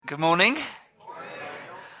Good morning.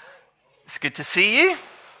 It's good to see you.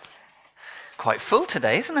 Quite full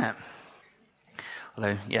today, isn't it?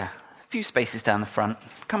 Although, a few spaces down the front.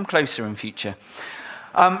 Come closer in future.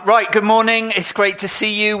 Right, good morning. It's great to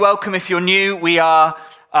see you. Welcome if you're new. We are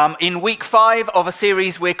in week 5 of a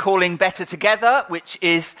series we're calling Better Together, which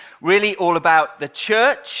is really all about the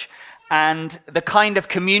church and the kind of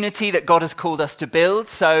community that God has called us to build.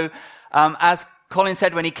 So, as Colin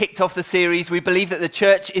said when he kicked off the series, we believe that the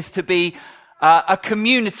church is to be a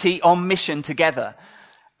community on mission together.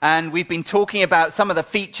 And we've been talking about some of the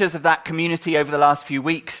features of that community over the last few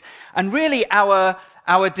weeks. And really our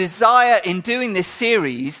desire in doing this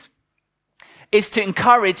series is to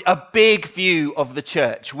encourage a big view of the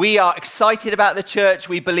church. We are excited about the church.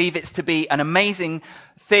 We believe it's to be an amazing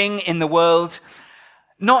thing in the world.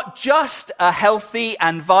 Not just a healthy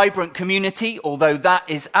and vibrant community, although that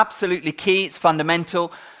is absolutely key, it's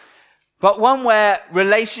fundamental, but one where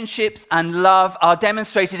relationships and love are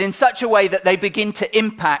demonstrated in such a way that they begin to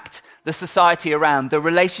impact the society around, the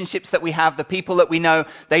relationships that we have, the people that we know.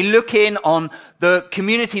 They look in on the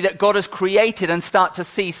community that God has created and start to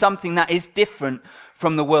see something that is different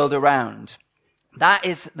from the world around. That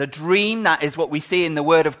is the dream. That is what we see in the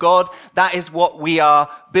Word of God. That is what we are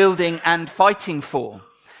building and fighting for.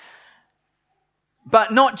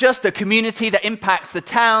 But not just a community that impacts the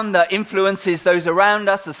town, that influences those around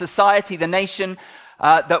us, the society, the nation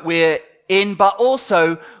that we're in, but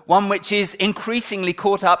also one which is increasingly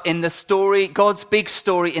caught up in the story, God's big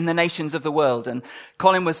story in the nations of the world. And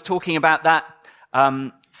Colin was talking about that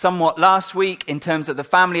somewhat last week in terms of the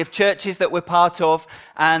family of churches that we're part of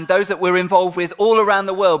and those that we're involved with all around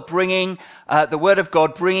the world, bringing the Word of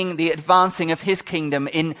God, bringing the advancing of His kingdom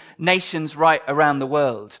in nations right around the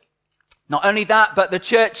world. Not only that, but the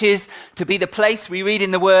church is to be the place, we read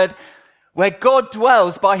in the Word, where God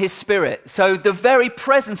dwells by His Spirit. So the very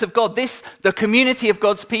presence of God, the community of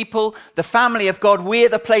God's people, the family of God, we're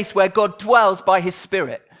the place where God dwells by His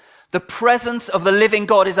Spirit. The presence of the living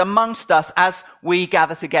God is amongst us as we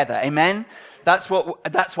gather together. Amen? That's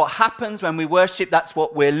what happens when we worship. That's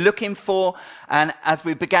what we're looking for. And as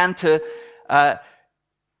we began to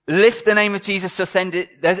lift the name of Jesus, to send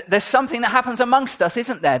it, there's something that happens amongst us,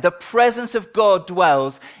 isn't there? The presence of God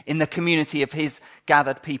dwells in the community of His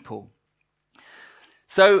gathered people.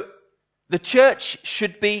 So the church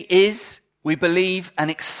is, we believe, an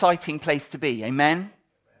exciting place to be. Amen?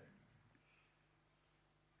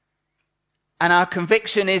 And our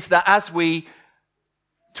conviction is that as we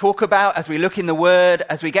talk about, as we look in the Word,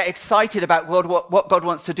 as we get excited about what God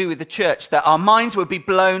wants to do with the church, that our minds would be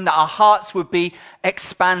blown, that our hearts would be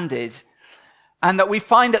expanded, and that we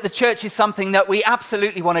find that the church is something that we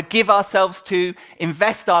absolutely want to give ourselves to,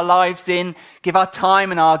 invest our lives in, give our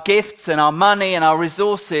time and our gifts and our money and our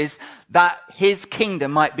resources, that His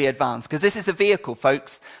kingdom might be advanced. Because this is the vehicle,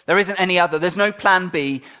 folks. There isn't any other. There's no plan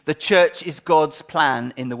B. The church is God's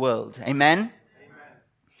plan in the world. Amen? Amen.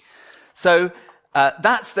 So,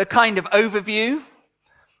 that's the kind of overview.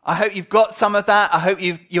 I hope you've got some of that. I hope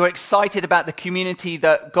you're excited about the community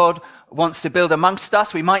that God wants to build amongst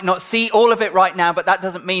us. We might not see all of it right now, but that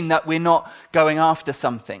doesn't mean that we're not going after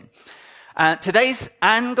something. Today's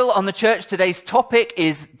angle on the church, today's topic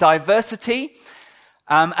is diversity.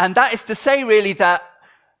 And that is to say really that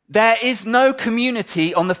there is no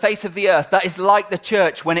community on the face of the earth that is like the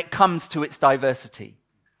church when it comes to its diversity.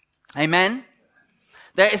 Amen?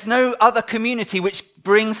 There is no other community which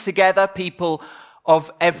brings together people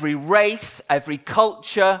of every race, every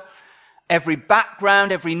culture, every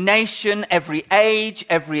background, every nation, every age,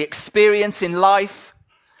 every experience in life,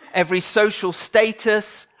 every social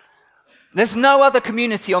status. There's no other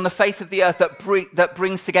community on the face of the earth that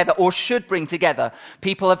brings together or should bring together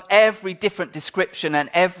people of every different description and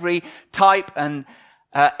every type and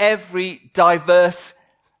every diverse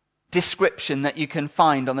description that you can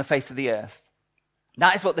find on the face of the earth.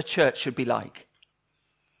 That is what the church should be like.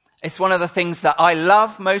 It's one of the things that I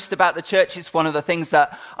love most about the church. It's one of the things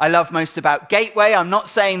that I love most about Gateway. I'm not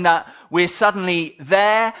saying that we're suddenly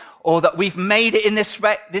there or that we've made it in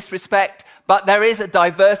this respect, but there is a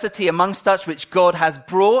diversity amongst us which God has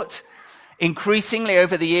brought increasingly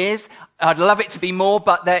over the years. I'd love it to be more,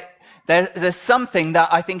 but there's something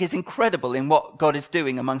that I think is incredible in what God is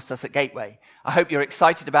doing amongst us at Gateway. I hope you're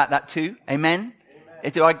excited about that too. Amen?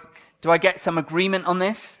 Amen. Do I get some agreement on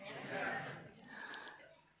this?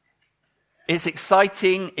 It's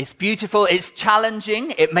exciting, it's beautiful, it's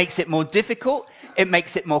challenging, it makes it more difficult, it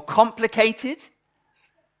makes it more complicated.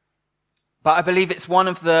 But I believe it's one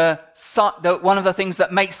of the things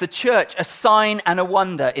that makes the church a sign and a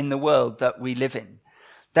wonder in the world that we live in.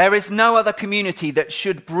 There is no other community that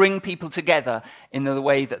should bring people together in the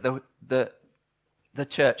way that the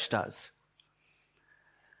church does.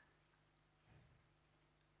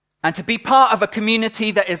 And to be part of a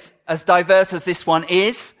community that is as diverse as this one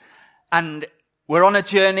is, and we're on a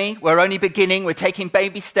journey, we're only beginning, we're taking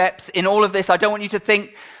baby steps in all of this. I don't want you to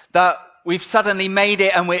think that we've suddenly made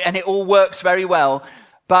it and it all works very well.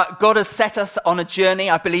 But God has set us on a journey.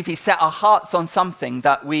 I believe He set our hearts on something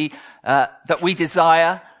that we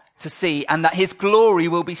desire to see, and that His glory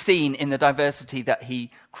will be seen in the diversity that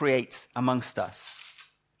He creates amongst us.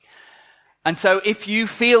 And so if you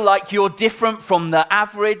feel like you're different from the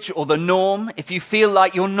average or the norm, if you feel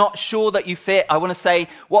like you're not sure that you fit, I want to say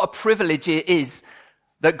what a privilege it is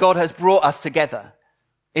that God has brought us together.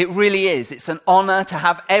 It really is. It's an honor to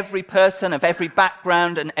have every person of every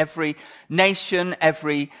background and every nation,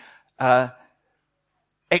 every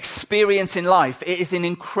experience in life. It is an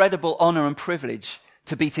incredible honor and privilege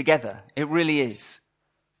to be together. It really is.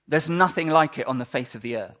 There's nothing like it on the face of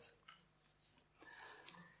the earth.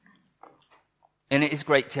 And it is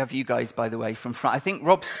great to have you guys, by the way, from front. I think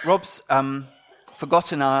Rob's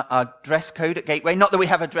forgotten our dress code at Gateway. Not that we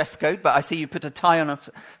have a dress code, but I see you put a tie on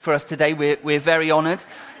for us today. We're very honored.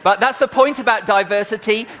 But that's the point about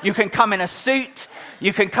diversity. You can come in a suit.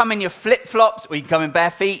 You can come in your flip-flops, or you can come in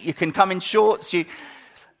bare feet. You can come in shorts.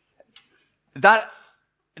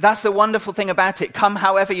 That's the wonderful thing about it. Come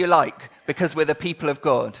however you like, because we're the people of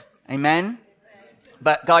God. Amen?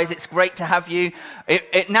 But guys, it's great to have you.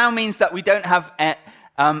 It now means that we don't have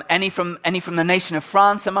any from the nation of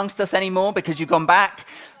France amongst us anymore, because you've gone back.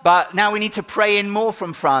 But now we need to pray in more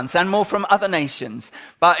from France and more from other nations.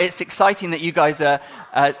 But it's exciting that you guys are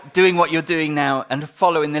doing what you're doing now and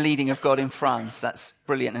following the leading of God in France. That's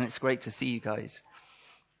brilliant, and it's great to see you guys.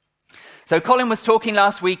 So Colin was talking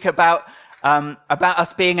last week about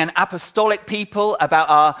us being an apostolic people, about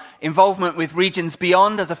our involvement with Regions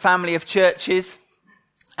Beyond as a family of churches.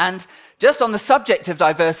 And just on the subject of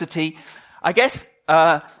diversity, I guess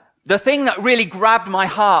the thing that really grabbed my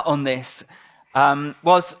heart on this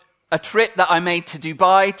was a trip that I made to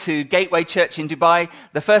Dubai, to Gateway Church in Dubai.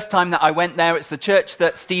 The first time that I went there, it's the church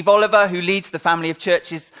that Steve Oliver, who leads the family of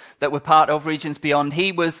churches that we're part of, Regions Beyond,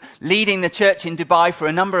 he was leading the church in Dubai for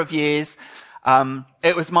a number of years.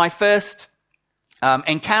 It was my first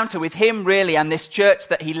encounter with him, really, and this church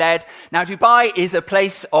that he led. Now, Dubai is a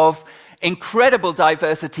place of incredible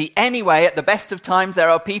diversity anyway. At the best of times,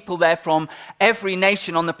 there are people there from every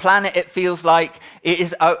nation on the planet. It feels like it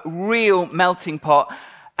is a real melting pot.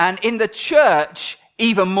 And in the church,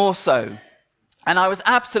 even more so. And I was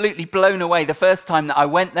absolutely blown away the first time that I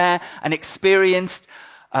went there and experienced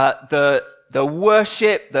the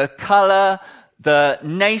worship, the color, the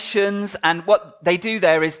nations. And what they do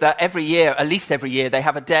there is that every year, at least every year, they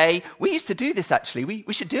have a day. We used to do this, actually.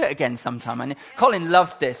 We should do it again sometime. And Colin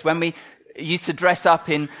loved this, when we used to dress up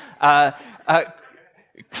in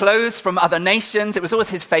clothes from other nations. It was always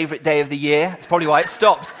his favorite day of the year. It's probably why it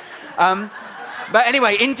stopped. But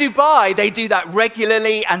anyway, in Dubai, they do that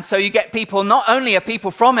regularly. And so you get people, not only are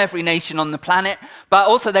people from every nation on the planet, but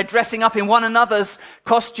also they're dressing up in one another's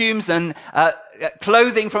costumes and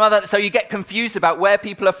clothing from other. So you get confused about where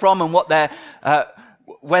people are from and what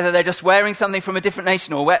whether they're just wearing something from a different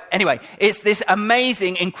nation or where. Anyway, it's this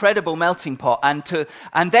amazing, incredible melting pot,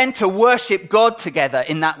 and then to worship God together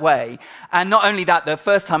in that way. And not only that, the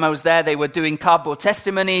first time I was there, they were doing cardboard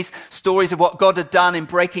testimonies, stories of what God had done in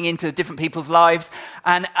breaking into different people's lives,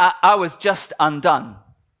 and I was just undone.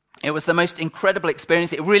 It was the most incredible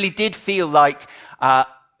experience. It really did feel like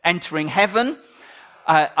entering heaven.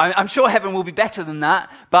 I'm sure heaven will be better than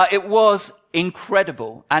that, but it was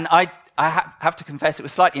incredible. And I have to confess, it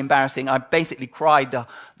was slightly embarrassing. I basically cried the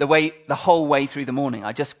whole way through the morning.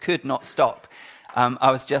 I just could not stop.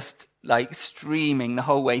 I was just like streaming the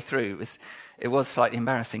whole way through. It was slightly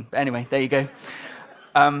embarrassing. But anyway, there you go.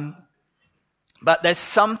 But there's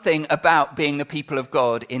something about being the people of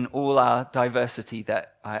God in all our diversity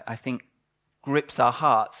that I think grips our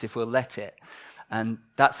hearts if we'll let it. And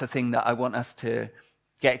that's the thing that I want us to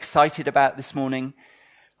get excited about this morning.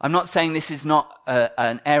 I'm not saying this is not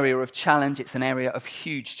an area of challenge. It's an area of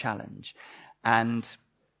huge challenge. And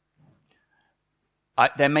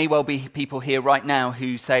there may well be people here right now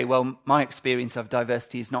who say, well, my experience of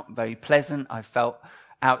diversity is not very pleasant. I felt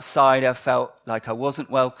outsider, felt like I wasn't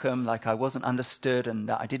welcome, like I wasn't understood, and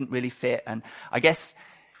that I didn't really fit. And I guess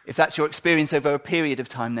if that's your experience over a period of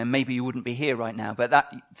time, then maybe you wouldn't be here right now. But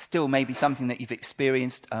that still may be something that you've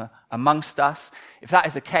experienced amongst us. If that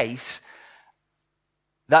is the case,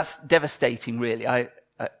 that's devastating, really.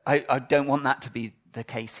 I don't want that to be the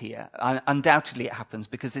case here. Undoubtedly it happens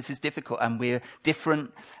because this is difficult and we're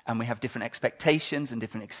different and we have different expectations and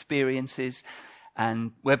different experiences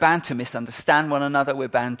and we're bound to misunderstand one another. We're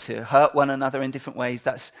bound to hurt one another in different ways.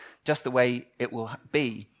 That's just the way it will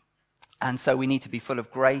be. And so we need to be full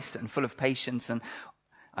of grace and full of patience. And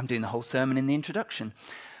I'm doing the whole sermon in the introduction.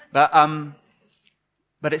 But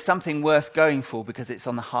it's something worth going for because it's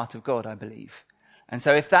on the heart of God, I believe. And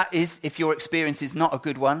so if your experience is not a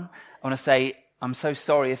good one, I want to say, I'm so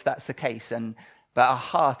sorry if that's the case. But our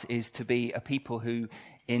heart is to be a people who,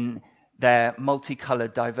 in their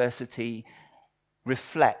multicolored diversity,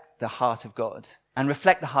 reflect the heart of God and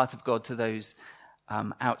reflect the heart of God to those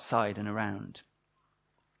outside and around.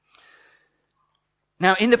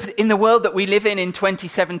 Now, in the world that we live in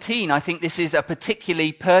 2017, I think this is a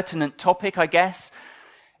particularly pertinent topic, I guess.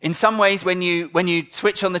 In some ways, when you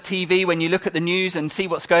switch on the TV, when you look at the news and see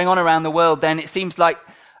what's going on around the world, then it seems like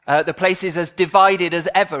the place is as divided as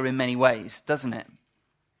ever in many ways, doesn't it?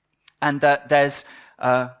 And that there's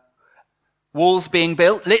walls being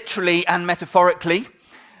built, literally and metaphorically,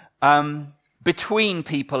 between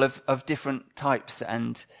people of different types.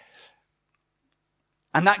 And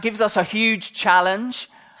that gives us a huge challenge,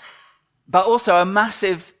 but also a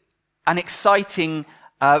massive and exciting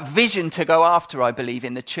vision to go after, I believe,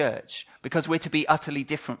 in the church, because we're to be utterly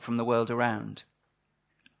different from the world around.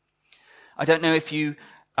 I don't know if you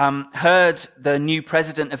heard the new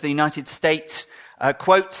president of the United States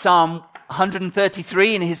quote Psalm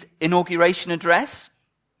 133 in his inauguration address.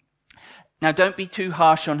 Now, don't be too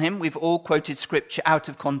harsh on him. We've all quoted scripture out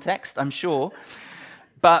of context, I'm sure.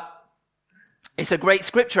 But it's a great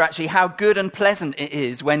scripture, actually, how good and pleasant it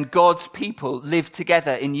is when God's people live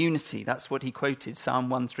together in unity. That's what he quoted, Psalm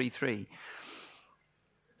 133.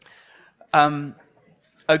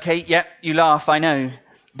 Okay, yeah, you laugh, I know.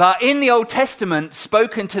 But in the Old Testament,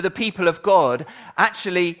 spoken to the people of God,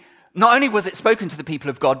 actually, not only was it spoken to the people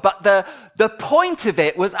of God, but the point of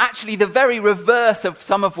it was actually the very reverse of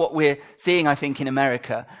some of what we're seeing, I think, in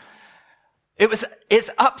America. It's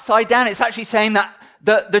upside down. It's actually saying that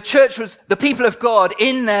the church was, the people of God,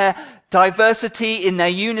 in their diversity, in their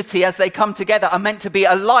unity, as they come together, are meant to be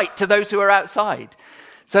a light to those who are outside.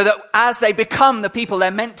 So that as they become the people they're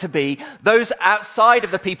meant to be, those outside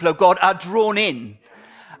of the people of God are drawn in.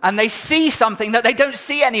 And they see something that they don't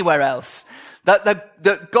see anywhere else.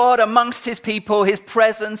 That God amongst his people, his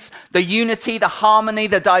presence, the unity, the harmony,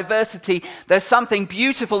 the diversity, there's something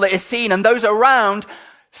beautiful that is seen, and those around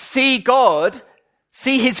see God,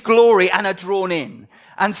 see his glory, and are drawn in.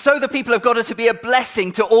 And so the people of God are to be a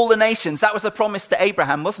blessing to all the nations. That was the promise to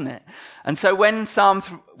Abraham, wasn't it? And so when Psalm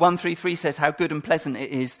 133 says how good and pleasant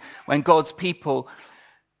it is when God's people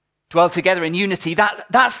dwell together in unity,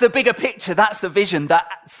 that's the bigger picture, that's the vision, that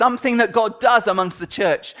something that God does amongst the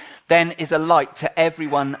church then is a light to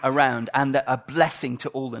everyone around and a blessing to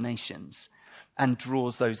all the nations and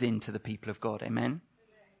draws those into the people of God. Amen?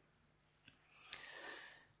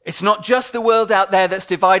 It's not just the world out there that's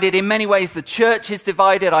divided. In many ways, the church is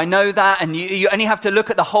divided. I know that. And you only have to look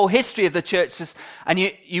at the whole history of the church. And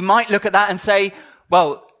you might look at that and say,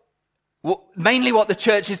 well, mainly what the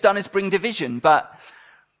church has done is bring division. But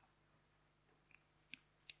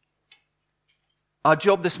our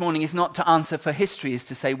job this morning is not to answer for history, is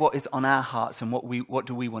to say what is on our hearts and what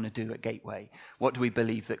do we want to do at Gateway? What do we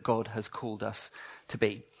believe that God has called us to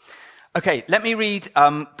be? Okay, let me read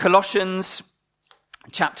Colossians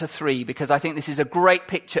chapter 3, because I think this is a great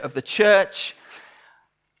picture of the church,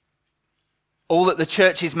 all that the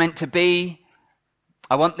church is meant to be.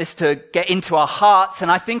 I want this to get into our hearts, and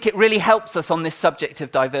I think it really helps us on this subject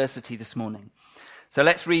of diversity this morning. So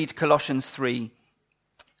let's read Colossians 3,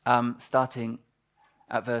 starting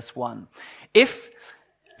at verse 1. If,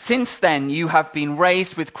 since then, you have been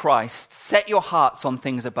raised with Christ, set your hearts on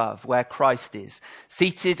things above, where Christ is,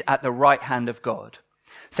 seated at the right hand of God.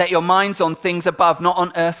 Set your minds on things above, not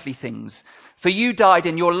on earthly things. For you died,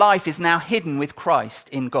 and your life is now hidden with Christ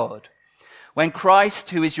in God. When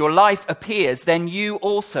Christ, who is your life, appears, then you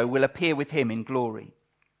also will appear with him in glory.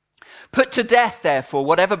 Put to death, therefore,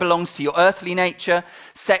 whatever belongs to your earthly nature,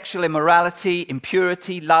 sexual immorality,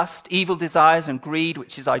 impurity, lust, evil desires, and greed,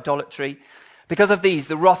 which is idolatry. Because of these,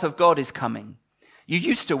 the wrath of God is coming. You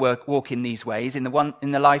used to walk in these ways in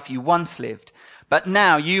the life you once lived. But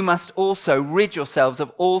now you must also rid yourselves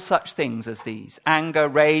of all such things as these: anger,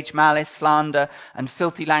 rage, malice, slander, and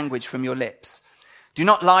filthy language from your lips. Do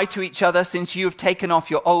not lie to each other, since you have taken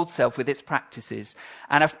off your old self with its practices,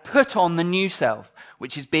 and have put on the new self,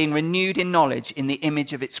 which is being renewed in knowledge in the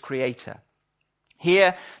image of its creator.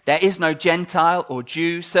 Here there is no Gentile or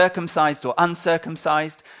Jew, circumcised or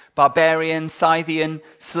uncircumcised, barbarian, Scythian,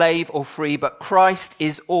 slave or free, but Christ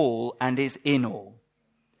is all and is in all.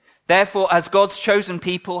 Therefore, as God's chosen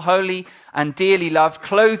people, holy and dearly loved,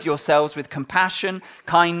 clothe yourselves with compassion,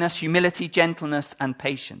 kindness, humility, gentleness, and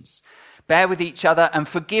patience. Bear with each other and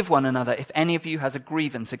forgive one another if any of you has a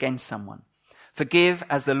grievance against someone. Forgive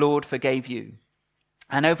as the Lord forgave you.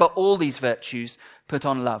 And over all these virtues, put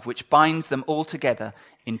on love, which binds them all together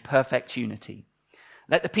in perfect unity.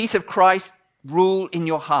 Let the peace of Christ rule in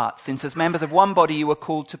your hearts, since as members of one body you were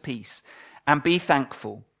called to peace, and be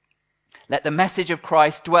thankful. Let the message of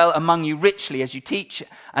Christ dwell among you richly as you teach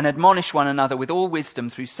and admonish one another with all wisdom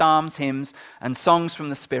through psalms, hymns, and songs from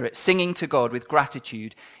the Spirit, singing to God with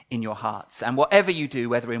gratitude in your hearts. And whatever you do,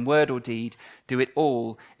 whether in word or deed, do it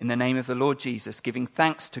all in the name of the Lord Jesus, giving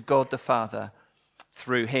thanks to God the Father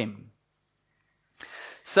through him.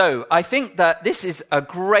 So I think that this is a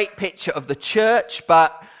great picture of the church,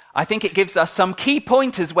 but I think it gives us some key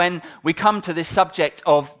pointers when we come to this subject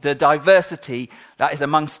of the diversity that is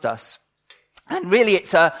amongst us. And really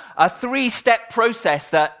it's a three-step process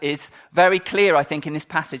that is very clear, I think, in this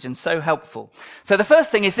passage and so helpful. So the first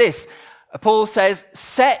thing is this. Paul says,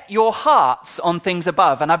 set your hearts on things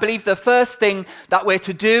above. And I believe the first thing that we're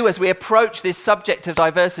to do as we approach this subject of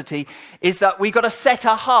diversity is that we've got to set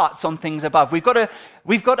our hearts on things above. We've got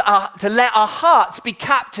to let our hearts be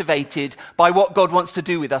captivated by what God wants to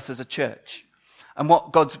do with us as a church and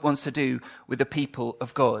what God wants to do with the people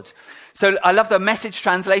of God. So I love the Message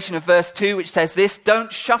translation of verse 2, which says this: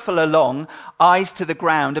 don't shuffle along, eyes to the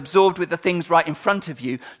ground, absorbed with the things right in front of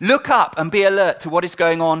you. Look up and be alert to what is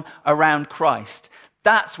going on around Christ.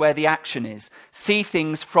 That's where the action is. See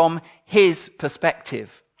things from his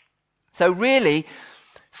perspective. So really,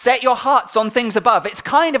 set your hearts on things above. It's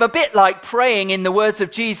kind of a bit like praying in the words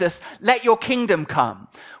of Jesus, let your kingdom come.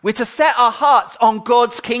 We're to set our hearts on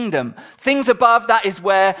God's kingdom. Things above, that is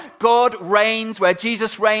where God reigns, where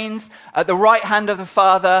Jesus reigns at the right hand of the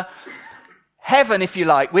Father. Heaven, if you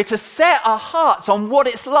like. We're to set our hearts on what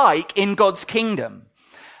it's like in God's kingdom.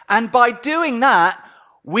 And by doing that,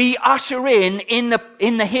 we usher in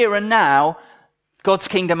the here and now, God's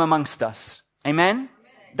kingdom amongst us. Amen?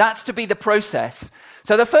 That's to be the process.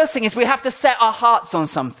 So the first thing is we have to set our hearts on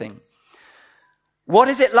something. What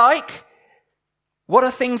is it like? What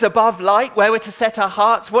are things above like? Where we're to set our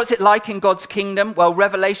hearts? What's it like in God's kingdom? Well,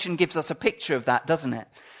 Revelation gives us a picture of that, doesn't it?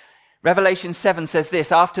 Revelation 7 says this: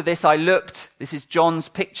 after this I looked, this is John's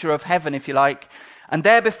picture of heaven, if you like, and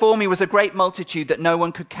there before me was a great multitude that no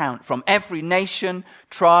one could count, from every nation,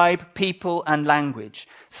 tribe, people, and language,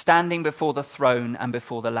 standing before the throne and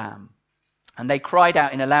before the Lamb. And they cried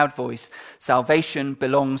out in a loud voice, salvation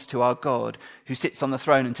belongs to our God who sits on the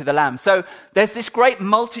throne and to the Lamb. So there's this great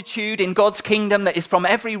multitude in God's kingdom that is from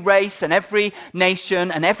every race and every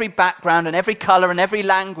nation and every background and every color and every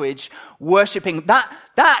language worshipping.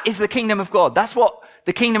 That is the kingdom of God. That's what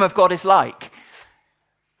the kingdom of God is like.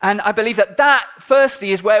 And I believe that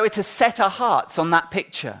firstly is where we're to set our hearts on that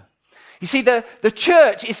picture. You see, the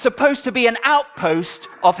church is supposed to be an outpost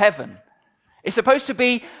of heaven. It's supposed to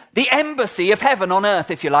be the embassy of heaven on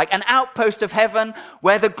earth, if you like, an outpost of heaven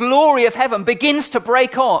where the glory of heaven begins to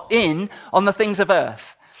break in on the things of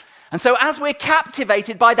earth. And so as we're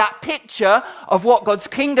captivated by that picture of what God's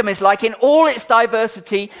kingdom is like in all its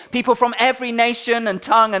diversity, people from every nation and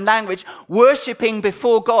tongue and language worshipping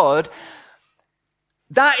before God,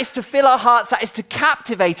 that is to fill our hearts, that is to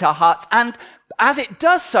captivate our hearts. And as it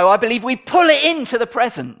does so, I believe we pull it into the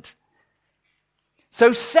present.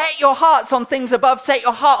 So set your hearts on things above, set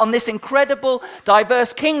your heart on this incredible,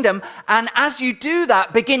 diverse kingdom, and as you do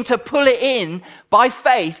that, begin to pull it in by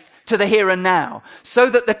faith to the here and now, so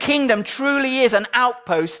that the kingdom truly is an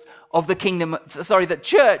outpost of the kingdom, the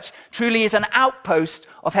church truly is an outpost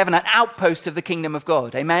of heaven, an outpost of the kingdom of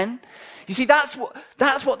God. Amen? You see, that's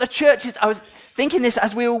what the church is. I was thinking this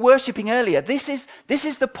as we were worshiping earlier. This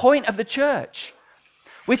is the point of the church.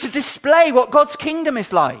 We're to display what God's kingdom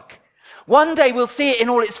is like. One day we'll see it in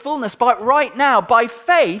all its fullness, but right now, by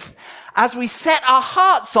faith, as we set our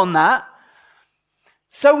hearts on that,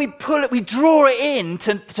 so we draw it in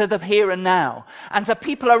to the here and now. And the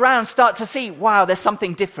people around start to see, wow, there's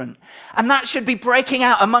something different. And that should be breaking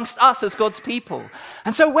out amongst us as God's people.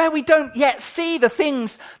 And so where we don't yet see the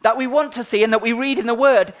things that we want to see and that we read in the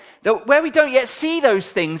Word, where we don't yet see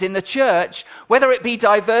those things in the church, whether it be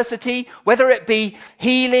diversity, whether it be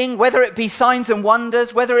healing, whether it be signs and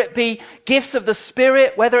wonders, whether it be gifts of the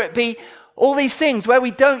Spirit, whether it be all these things, where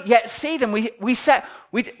we don't yet see them,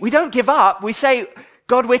 we don't give up. We say,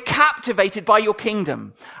 God, we're captivated by your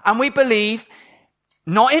kingdom. And we believe,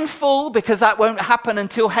 not in full, because that won't happen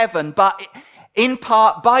until heaven, but in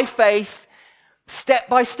part, by faith, Step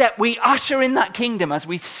by step, we usher in that kingdom as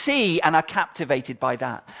we see and are captivated by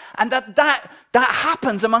that. And that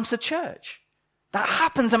happens amongst the church. That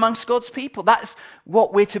happens amongst God's people. That's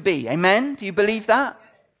what we're to be. Amen? Do you believe that?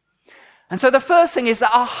 And so the first thing is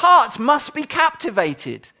that our hearts must be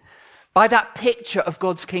captivated by that picture of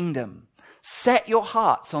God's kingdom. Set your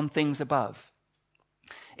hearts on things above.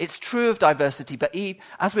 It's true of diversity, but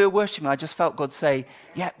as we were worshiping, I just felt God say,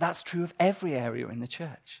 yeah, that's true of every area in the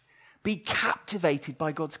church. Be captivated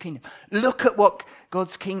by God's kingdom. Look at what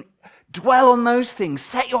God's kingdom, dwell on those things.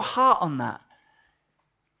 Set your heart on that.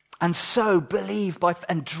 And so believe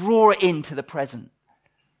and draw it into the present.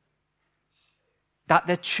 That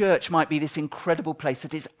the church might be this incredible place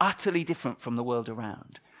that is utterly different from the world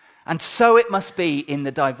around. And so it must be in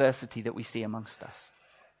the diversity that we see amongst us.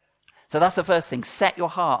 So that's the first thing. Set your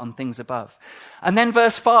heart on things above. And then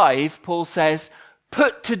verse 5, Paul says,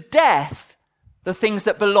 put to death the things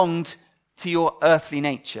that belonged to your earthly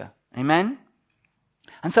nature. Amen?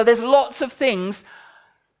 And so there's lots of things.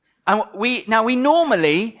 And we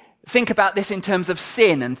normally think about this in terms of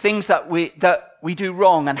sin and things that we do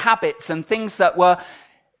wrong and habits and things that were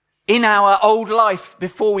in our old life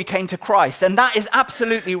before we came to Christ. And that is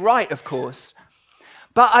absolutely right, of course.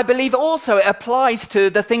 But I believe also it applies to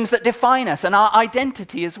the things that define us and our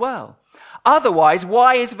identity as well. Otherwise,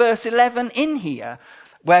 why is verse 11 in here?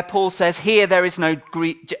 Where Paul says, here there is no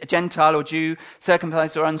Greek, Gentile or Jew,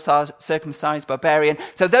 circumcised or uncircumcised, barbarian.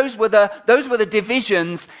 So those were the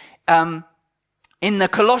divisions in the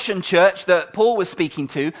Colossian church that Paul was speaking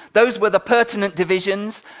to. Those were the pertinent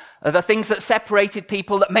divisions, the things that separated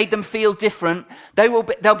people, that made them feel different.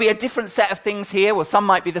 There'll be a different set of things here. Well, some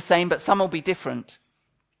might be the same, but some will be different.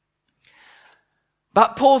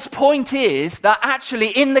 But Paul's point is that actually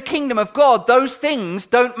in the kingdom of God, those things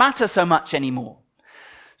don't matter so much anymore.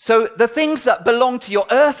 So the things that belong to your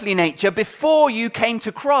earthly nature before you came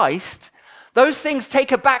to Christ, those things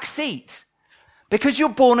take a back seat because you're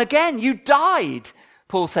born again. You died,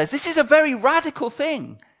 Paul says. This is a very radical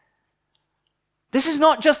thing. This is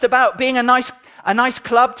not just about being a nice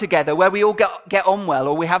club together where we all get on well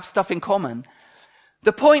or we have stuff in common.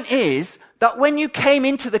 The point is that when you came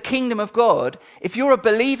into the kingdom of God, if you're a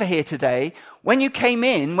believer here today, when you came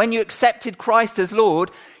in, when you accepted Christ as Lord,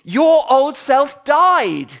 your old self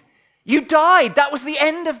died. You died. That was the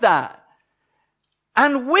end of that.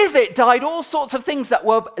 And with it died all sorts of things that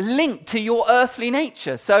were linked to your earthly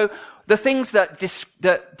nature. So the things that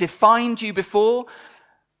defined you before,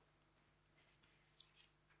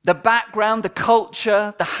 the background, the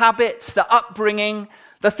culture, the habits, the upbringing,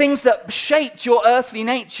 the things that shaped your earthly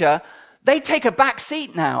nature, they take a back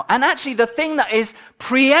seat now. And actually the thing that is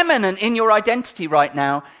preeminent in your identity right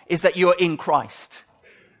now is that you're in Christ.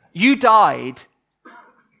 You died,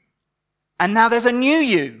 and now there's a new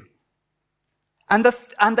you. And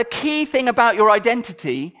the key thing about your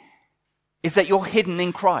identity is that you're hidden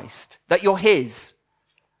in Christ, that you're His,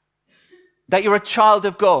 that you're a child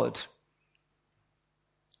of God.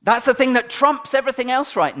 That's the thing that trumps everything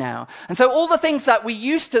else right now. And so all the things that we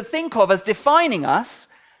used to think of as defining us,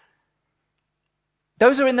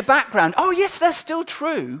 those are in the background. Oh, yes, they're still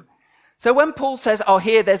true. So when Paul says, oh,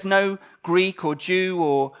 here there's no Greek or Jew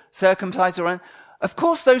or circumcised or... Of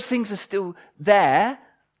course, those things are still there.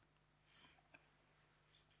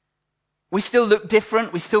 We still look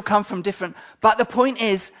different. We still come from different... But the point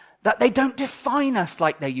is that they don't define us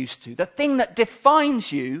like they used to. The thing that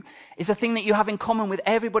defines you is the thing that you have in common with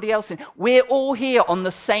everybody else. We're all here on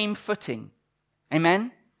the same footing.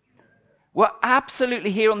 Amen? We're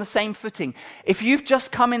absolutely here on the same footing. If you've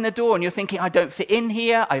just come in the door and you're thinking, I don't fit in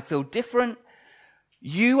here, I feel different,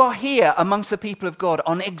 you are here amongst the people of God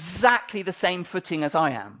on exactly the same footing as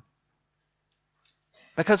I am.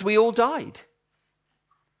 Because we all died.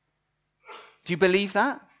 Do you believe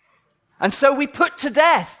that? And so we put to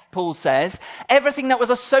death, Paul says, everything that was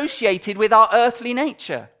associated with our earthly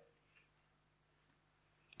nature.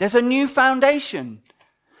 There's a new foundation.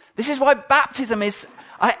 This is why baptism is...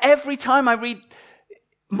 every time I read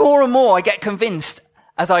more and more, I get convinced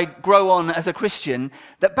as I grow on as a Christian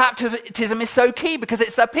that baptism is so key because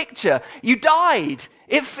it's that picture. You died.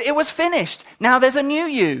 It was finished. Now there's a new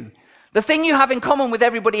you. The thing you have in common with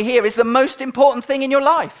everybody here is the most important thing in your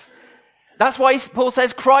life. That's why Paul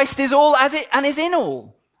says Christ is all as it and is in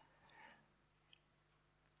all.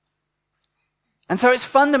 And so it's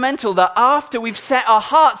fundamental that after we've set our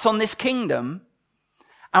hearts on this kingdom,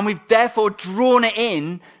 and we've therefore drawn it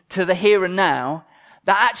in to the here and now,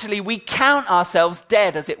 that actually we count ourselves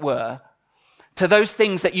dead, as it were, to those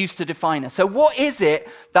things that used to define us. So what is it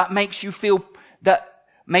that made you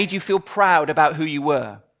feel proud about who you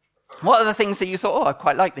were? What are the things that you thought, I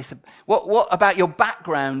quite like this? What about your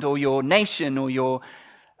background or your nation or your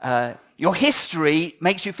history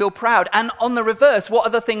makes you feel proud? And on the reverse, what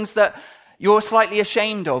are the things that you're slightly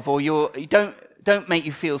ashamed of or you don't make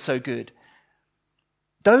you feel so good?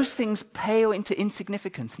 Those things pale into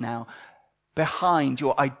insignificance now behind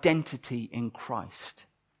your identity in Christ.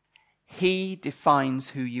 He defines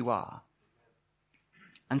who you are.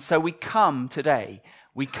 And so we come today,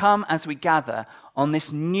 as we gather on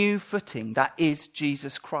this new footing that is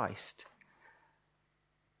Jesus Christ.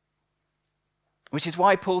 Which is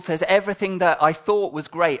why Paul says, everything that I thought was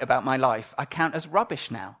great about my life, I count as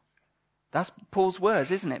rubbish now. That's Paul's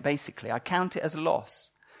words, isn't it, basically? I count it as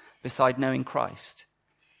loss beside knowing Christ.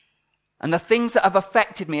 And the things that have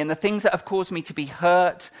affected me and the things that have caused me to be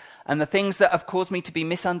hurt and the things that have caused me to be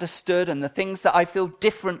misunderstood and the things that I feel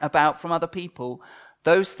different about from other people,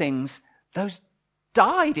 those things, those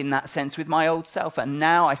died in that sense with my old self. And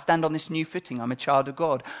now I stand on this new footing. I'm a child of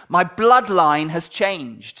God. My bloodline has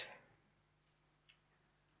changed.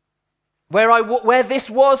 Where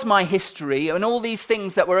this was my history and all these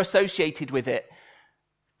things that were associated with it,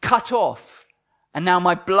 cut off. And now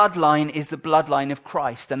my bloodline is the bloodline of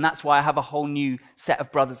Christ. And that's why I have a whole new set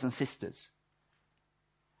of brothers and sisters.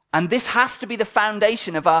 And this has to be the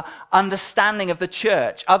foundation of our understanding of the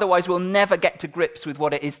church. Otherwise, we'll never get to grips with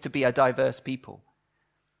what it is to be a diverse people.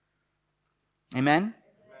 Amen?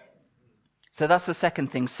 So that's the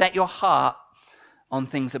second thing. Set your heart on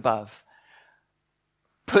things above.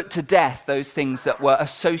 Put to death those things that were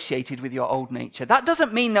associated with your old nature. That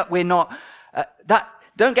doesn't mean that we're not...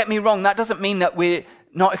 Don't get me wrong, that doesn't mean that we're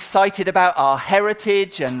not excited about our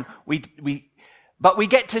heritage and but we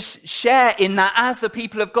get to share in that as the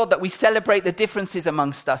people of God, that we celebrate the differences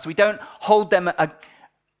amongst us. We don't hold them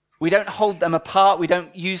apart. We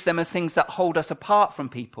don't use them as things that hold us apart from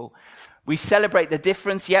people. We celebrate the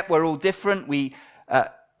difference. Yep, we're all different.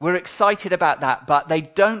 We're excited about that, but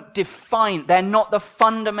they're not the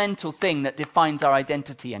fundamental thing that defines our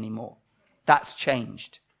identity anymore. That's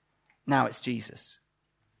changed. Now it's Jesus.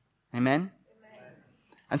 Amen?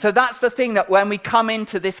 And so that's the thing, that when we come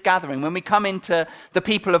into this gathering, when we come into the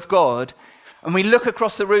people of God, and we look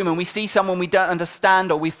across the room and we see someone we don't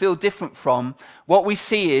understand or we feel different from, what we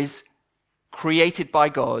see is created by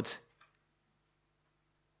God,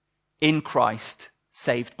 in Christ,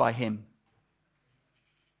 saved by him.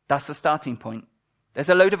 That's the starting point. There's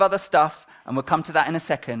a load of other stuff, and we'll come to that in a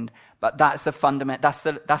second, but that's the fundament, that's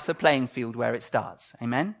the playing field where it starts.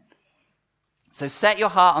 Amen? So set your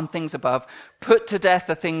heart on things above. Put to death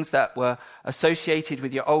the things that were associated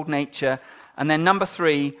with your old nature. And then number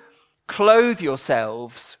 3, clothe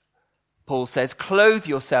yourselves, Paul says, clothe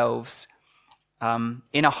yourselves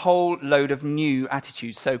in a whole load of new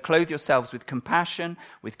attitudes. So clothe yourselves with compassion,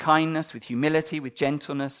 with kindness, with humility, with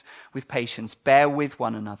gentleness, with patience. Bear with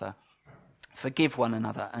one another. Forgive one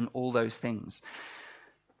another, and all those things.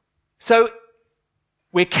 So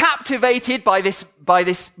we're captivated by this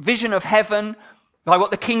vision of heaven, by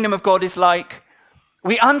what the kingdom of God is like.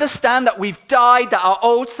 We understand that we've died, that our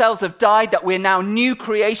old selves have died, that we're now new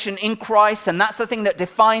creation in Christ, and that's the thing that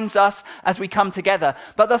defines us as we come together.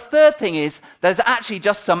 But the third thing is, there's actually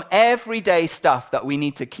just some everyday stuff that we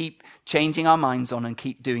need to keep changing our minds on and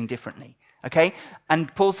keep doing differently. Okay?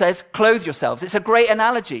 And Paul says, clothe yourselves. It's a great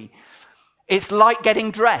analogy. It's like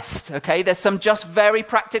getting dressed, okay? There's some just very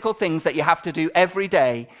practical things that you have to do every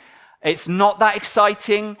day. It's not that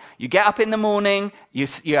exciting. You get up in the morning, you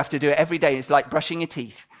have to do it every day. It's like brushing your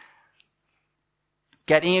teeth.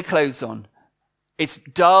 Getting your clothes on. It's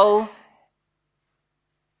dull.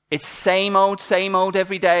 It's same old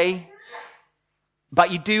every day.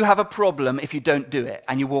 But you do have a problem if you don't do it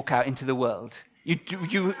and you walk out into the world.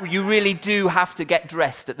 You really do have to get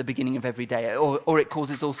dressed at the beginning of every day, or it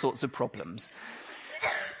causes all sorts of problems.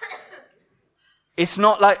 It's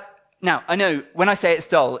not like... Now, I know when I say it's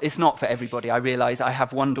dull, it's not for everybody. I realize I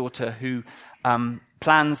have one daughter who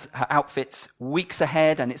plans her outfits weeks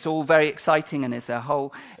ahead, and it's all very exciting, and it's a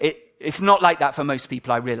whole... It's not like that for most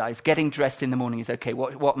people, I realize. Getting dressed in the morning is okay.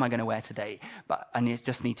 What am I going to wear today? But I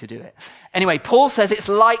just need to do it. Anyway, Paul says it's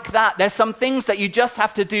like that. There's some things that you just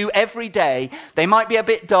have to do every day. They might be a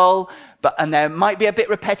bit dull, and they might be a bit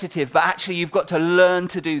repetitive, but actually you've got to learn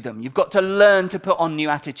to do them. You've got to learn to put on new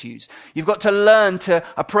attitudes. You've got to learn to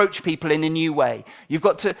approach people in a new way.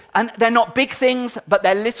 And they're not big things, but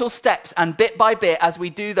they're little steps. And bit by bit, as we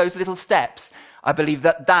do those little steps, I believe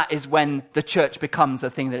that is when the church becomes the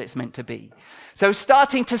thing that it's meant to be. So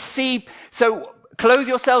clothe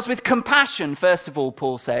yourselves with compassion, first of all,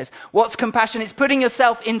 Paul says. What's compassion? It's putting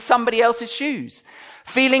yourself in somebody else's shoes,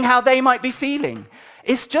 feeling how they might be feeling.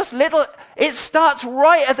 It's just little, it starts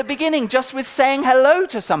right at the beginning, just with saying hello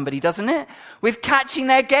to somebody, doesn't it? With catching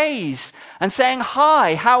their gaze and saying,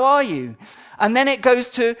 hi, how are you? And then it goes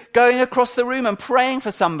to going across the room and praying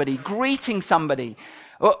for somebody, greeting somebody.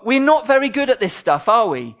 We're not very good at this stuff, are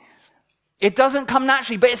we? It doesn't come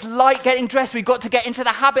naturally, but it's like getting dressed. We've got to get into the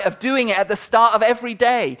habit of doing it at the start of every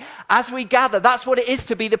day. As we gather, that's what it is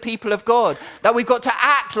to be the people of God. That we've got to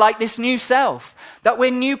act like this new self. That we're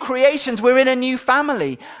new creations. We're in a new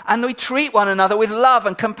family. And we treat one another with love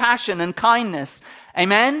and compassion and kindness.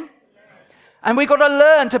 Amen? And we've got to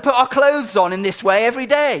learn to put our clothes on in this way every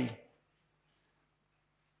day.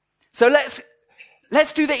 So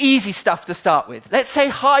let's do the easy stuff to start with. Let's say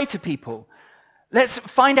hi to people. Let's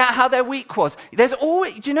find out how their week was.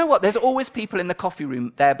 Do you know what? There's always people in the coffee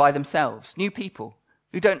room there by themselves. New people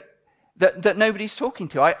who that nobody's talking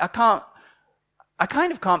to. I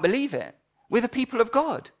kind of can't believe it. We're the people of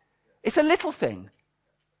God. It's a little thing.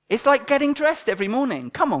 It's like getting dressed every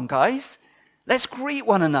morning. Come on, guys. Let's greet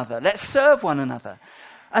one another. Let's serve one another.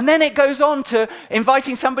 And then it goes on to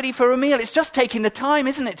inviting somebody for a meal. It's just taking the time,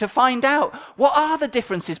 isn't it, to find out what are the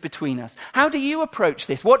differences between us? How do you approach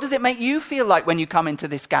this? What does it make you feel like when you come into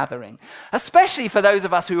this gathering? Especially for those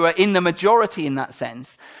of us who are in the majority in that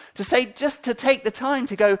sense, to say, just to take the time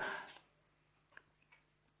to go,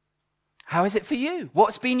 how is it for you?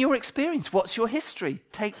 What's been your experience? What's your history?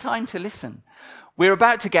 Take time to listen. We're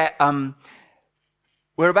about to get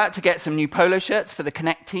some new polo shirts for the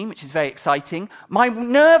Connect team, which is very exciting. My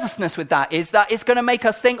nervousness with that is that it's going to make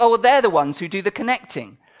us think, oh, well, they're the ones who do the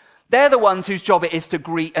connecting. They're the ones whose job it is to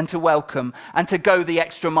greet and to welcome and to go the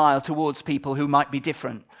extra mile towards people who might be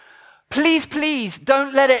different. Please, please,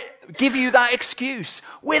 don't let it give you that excuse.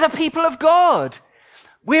 We're the people of God.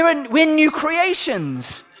 We're new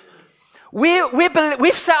creations.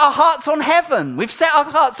 We've set our hearts on heaven. We've set our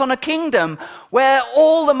hearts on a kingdom where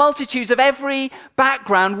all the multitudes of every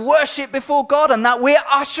background worship before God, and that we're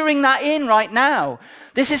ushering that in right now.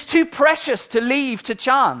 This is too precious to leave to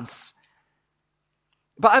chance.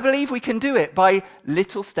 But I believe we can do it by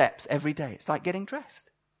little steps every day. It's like getting dressed.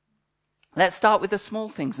 Let's start with the small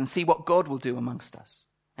things and see what God will do amongst us.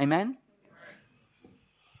 Amen?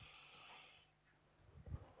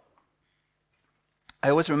 I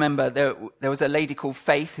always remember there was a lady called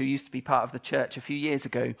Faith who used to be part of the church a few years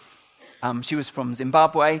ago. She was from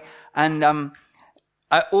Zimbabwe, and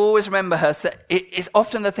I always remember her. It's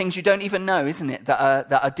often the things you don't even know, isn't it,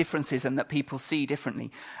 that are differences and that people see differently.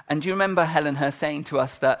 And do you remember her saying to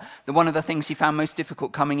us that one of the things she found most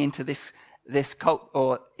difficult coming into this cult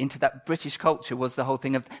or into that British culture was the whole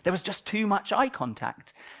thing of there was just too much eye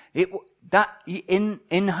contact. That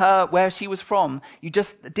in her, where she was from, you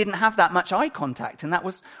just didn't have that much eye contact, and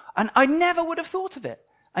I never would have thought of it.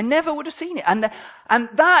 I never would have seen it, and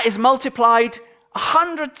that is multiplied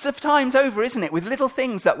hundreds of times over, isn't it? With little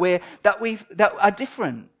things that are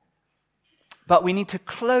different, but we need to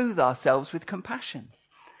clothe ourselves with compassion.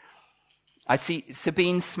 I see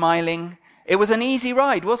Sabine smiling. It was an easy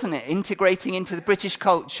ride, wasn't it? Integrating into the British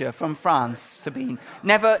culture from France, Sabine.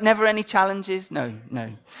 Never any challenges? No.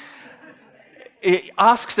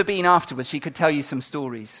 Ask Sabine afterwards. She could tell you some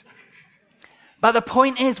stories. But the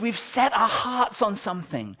point is, we've set our hearts on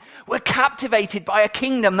something. We're captivated by a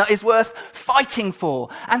kingdom that is worth fighting for.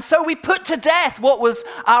 And so we put to death what was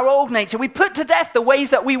our old nature. We put to death the ways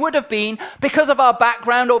that we would have been because of our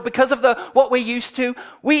background or because of what we're used to.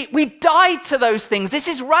 We died to those things. This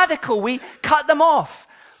is radical. We cut them off.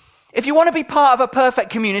 If you want to be part of a perfect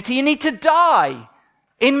community, you need to die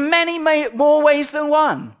in many more ways than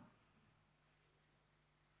one.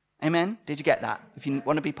 Amen? Did you get that? If you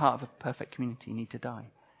want to be part of a perfect community, you need to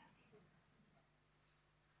die.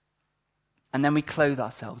 And then we clothe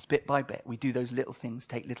ourselves bit by bit. We do those little things,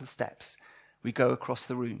 take little steps. We go across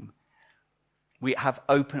the room. We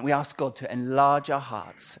ask God to enlarge our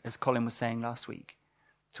hearts, as Colin was saying last week,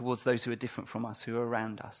 towards those who are different from us, who are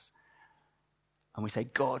around us. And we say,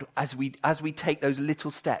 God, as we take those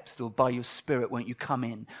little steps, Lord, by your Spirit, won't you come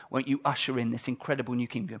in? Won't you usher in this incredible new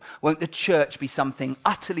kingdom? Won't the church be something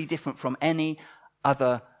utterly different from any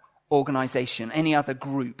other organization, any other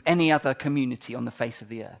group, any other community on the face of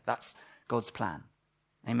the earth? That's God's plan.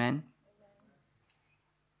 Amen?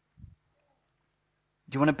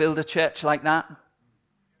 Do you want to build a church like that?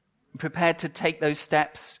 Prepared to take those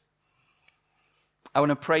steps? I want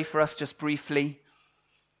to pray for us just briefly.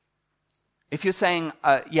 If you're saying,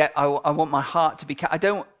 I want my heart to be,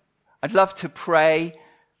 I'd love to pray.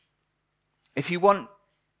 If you want,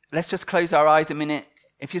 let's just close our eyes a minute.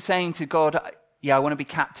 If you're saying to God, I want to be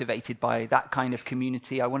captivated by that kind of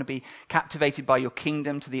community. I want to be captivated by your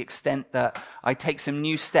kingdom to the extent that I take some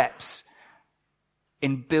new steps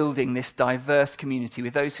in building this diverse community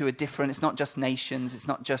with those who are different. It's not just nations,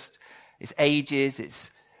 it's ages,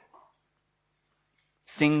 it's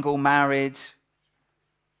single, married,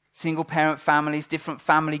 single parent families, different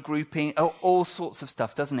family grouping, all sorts of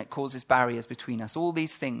stuff, doesn't it? Causes barriers between us, all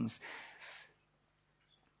these things.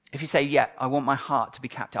 If you say, yeah, I want my heart to be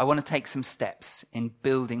captive, I want to take some steps in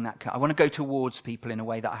building that, I want to go towards people in a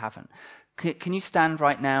way that I haven't. Can you stand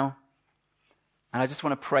right now? And I just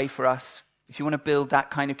want to pray for us. If you want to build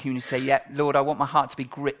that kind of community, say, yeah, Lord, I want my heart to be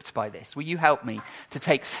gripped by this. Will you help me to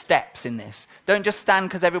take steps in this? Don't just stand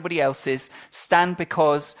because everybody else is. Stand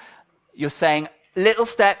because you're saying little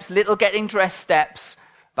steps, little getting dressed steps,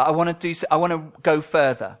 but I want to go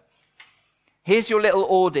further. Here's your little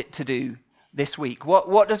audit to do this week.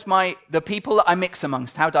 What does the people that I mix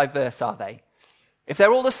amongst, how diverse are they? If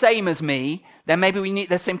they're all the same as me, then maybe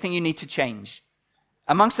there's something you need to change.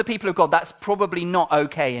 Amongst the people of God, that's probably not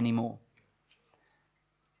okay anymore.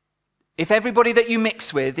 If everybody that you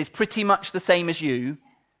mix with is pretty much the same as you,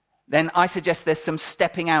 then I suggest there's some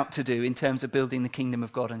stepping out to do in terms of building the kingdom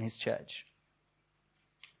of God and his church.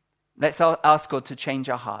 Let's ask God to change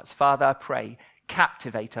our hearts. Father, I pray,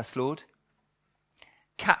 captivate us, Lord.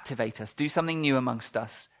 Captivate us. Do something new amongst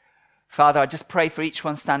us. Father, I just pray for each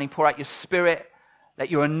one standing. Pour out your Spirit.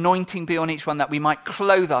 Let your anointing be on each one, that we might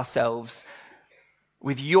clothe ourselves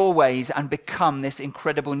with your ways and become this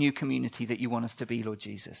incredible new community that you want us to be, Lord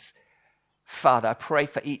Jesus. Father, I pray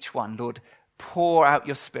for each one, Lord. Pour out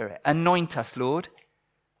your Spirit. Anoint us, Lord.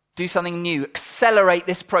 Do something new. Accelerate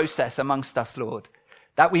this process amongst us, Lord,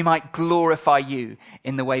 that we might glorify you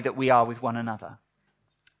in the way that we are with one another.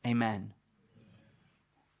 Amen.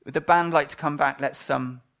 Would the band like to come back?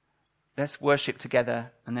 Let's worship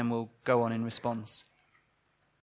together, and then we'll go on in response.